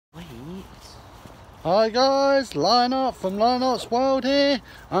Hi guys, Lionheart from Lionheart's World here.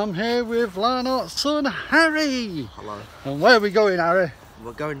 I'm here with Lionheart's son Harry. Hello. And where are we going, Harry?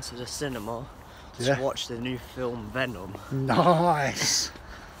 We're going to the cinema to watch the new film Venom. Nice.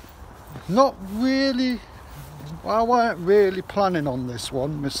 Not really, I weren't really planning on this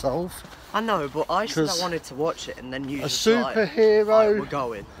one myself. I know, but I said I wanted to watch it and then you just superhero like, we're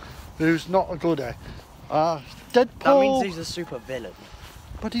going. Who's not a goodie. Deadpool. That means he's a super villain.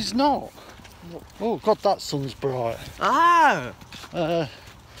 But he's not. Oh God, that sun's bright. Ah!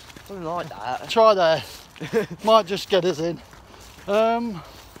 Something like that. Try there. Might just get us in.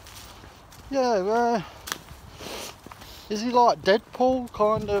 Is he like Deadpool,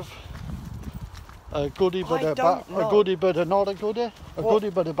 kind of a goodie but a goodie but a not a goodie? A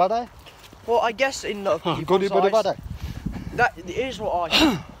goodie but a baddie? Well, I guess in the goodie but a baddie. That is what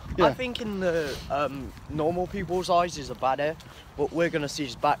I yeah. I think in the normal people's eyes he's a baddie, but we're going to see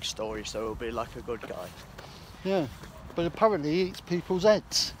his backstory, so it'll be like a good guy. Yeah, but apparently he eats people's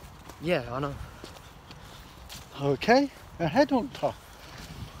heads. Yeah, I know. Okay, a headhunter.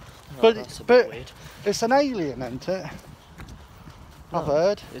 Oh, that's a bit weird. It's an alien, isn't it? No, I've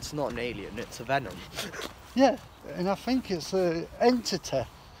heard. It's not an alien, it's a venom. Yeah, and I think it's an entity.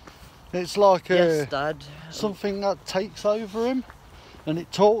 It's like something that takes over him, and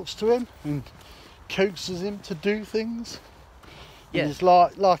it talks to him and coaxes him to do things. Yeah. And it's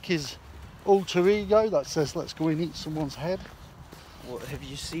like his alter ego that says, let's go and eat someone's head. Well, have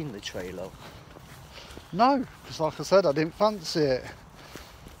you seen the trailer? No, because like I said, I didn't fancy it.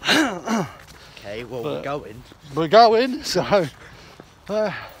 Okay, well, we're going. We're going, so...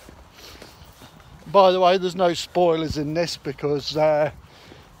 by the way, there's no spoilers in this because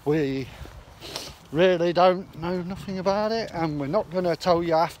we really don't know nothing about it, and we're not going to tell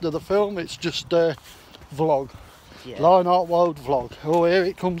you after the film. It's just a vlog. Yeah. Lionheart World vlog. Oh, here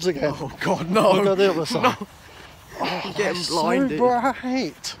it comes again. Oh God, no! Look at the other side. No. Oh, getting blinded. So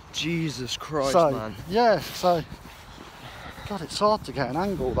bright. Jesus Christ, man. Yeah, so God, it's hard to get an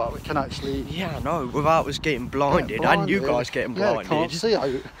angle that we can actually. Yeah, I know. Without us getting blinded, and you guys getting blinded. Yeah, can't see out.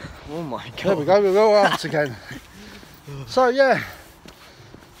 Oh my God. There we go. We're all out again. So yeah.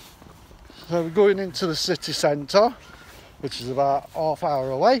 So we're going into the city centre, which is about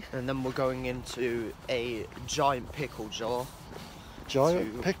half-hour away. And then we're going into a giant pickle jar.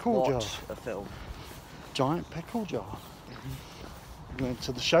 Giant pickle jar? A film. Giant pickle jar? Mm-hmm. We're going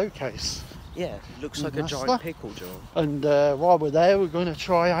to the showcase. Yeah, it looks like a giant pickle jar. And while we're there, we're going to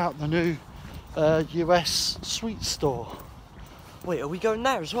try out the new US sweet store. Wait, are we going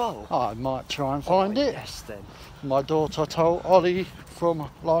there as well? I might try and find it. Yes, then. My daughter told Ollie from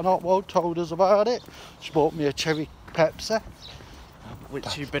Lionheart World told us about it. She bought me a cherry Pepsi.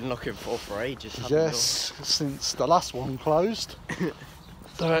 Which you've been looking for ages, haven't Yes, since the last one closed.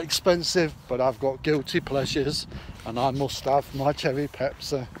 They're expensive, but I've got guilty pleasures and I must have my cherry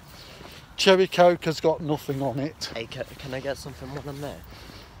Pepsi. Cherry Coke has got nothing on it. Hey, can I get something while I'm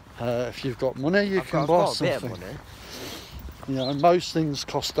there? If you've got money, you can buy something. I've got a bit of money. You know, most things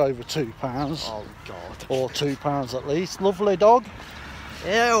cost over £2. Oh God. Or £2 at least. Lovely dog.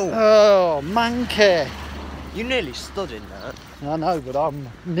 Ew. Oh, manky. You nearly stood in that. I know, but I'm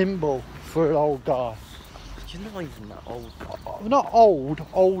nimble for an old guy. You're not even that old. I'm not old,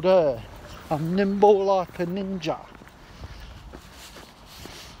 older. I'm nimble like a ninja.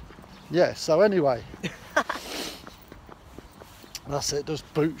 Yeah, so anyway. That's it,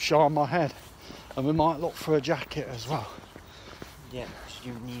 just boot shine my head. And we might look for a jacket as well. Yeah,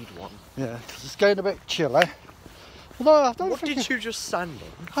 you need one. Yeah, because it's getting a bit chilly. Although I don't what think did you just stand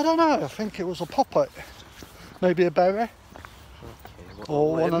on? I don't know, I think it was a poppet. Maybe a berry. Okay,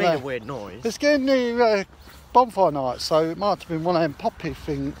 or well, one it of made them. a weird noise. It's getting near bonfire night, so it might have been one of them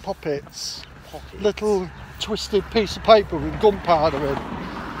poppets. Little twisted piece of paper with gunpowder in.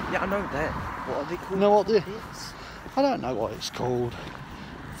 Yeah, I know that. What are they called? You know what I don't know what it's called.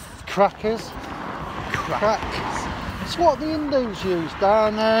 Crackers? Crackers. It's what the Hindus use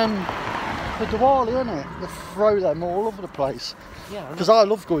down for Diwali, isn't it? They throw them all over the place. Yeah. Because I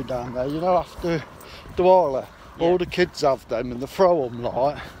love going down there, you know, after Diwali. Yeah. All the kids have them and they throw them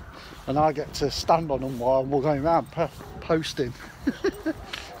like, and I get to stand on them while we're going around posting.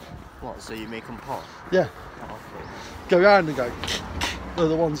 What, so you make them pop? Yeah. Oh, okay. Go around and go, they're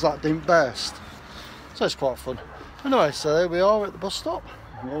the ones that didn't burst. So it's quite fun. Anyway, so there we are at the bus stop.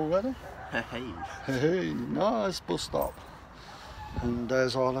 We're all ready. Hey, nice bus stop. And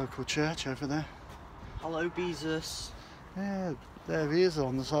there's our local church over there. Hello, Jesus. Yeah, there he is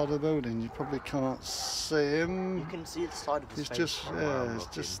on the side of the building. You probably can't see him. You can see the side of his face. It's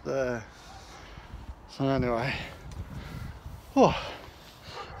just there. So anyway,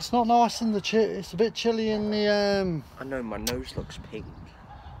 It's not nice in the it's a bit chilly in the I know, my nose looks pink.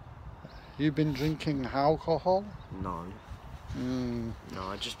 You've been drinking alcohol? No. No,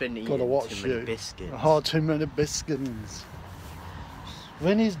 I've just been eating too many biscuits. Oh, too many biscuits.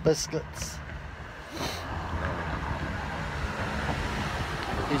 Vinny's biscuits.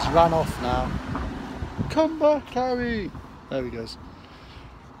 He's run off now. Come back, Harry. There he goes.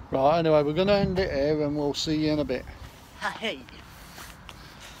 Right, anyway, we're going to end it here and we'll see you in a bit. Hey.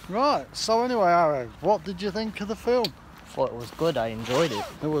 Right, so anyway, Harry, what did you think of the film? Thought it was good, I enjoyed it.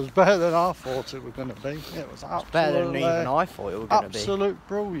 It was better than I thought it was going to be. It was better than even I thought it was going to be. Absolute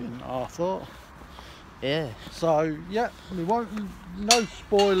brilliant, I thought. Yeah. So, yeah, we won't, no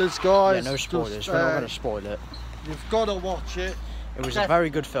spoilers, guys. Yeah, no spoilers, just, we're not going to spoil it. You've got to watch it. It was a very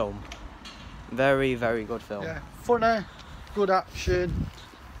good film. Very, very good film. Yeah, funny, good action.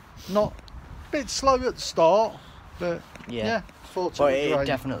 Not a bit slow at the start, but yeah, thought but it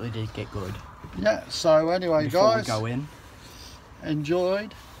definitely did get good. Yeah, so anyway, Before guys, we go in,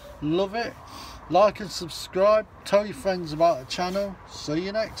 enjoyed, love it, like and subscribe, tell your friends about the channel. See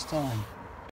you next time.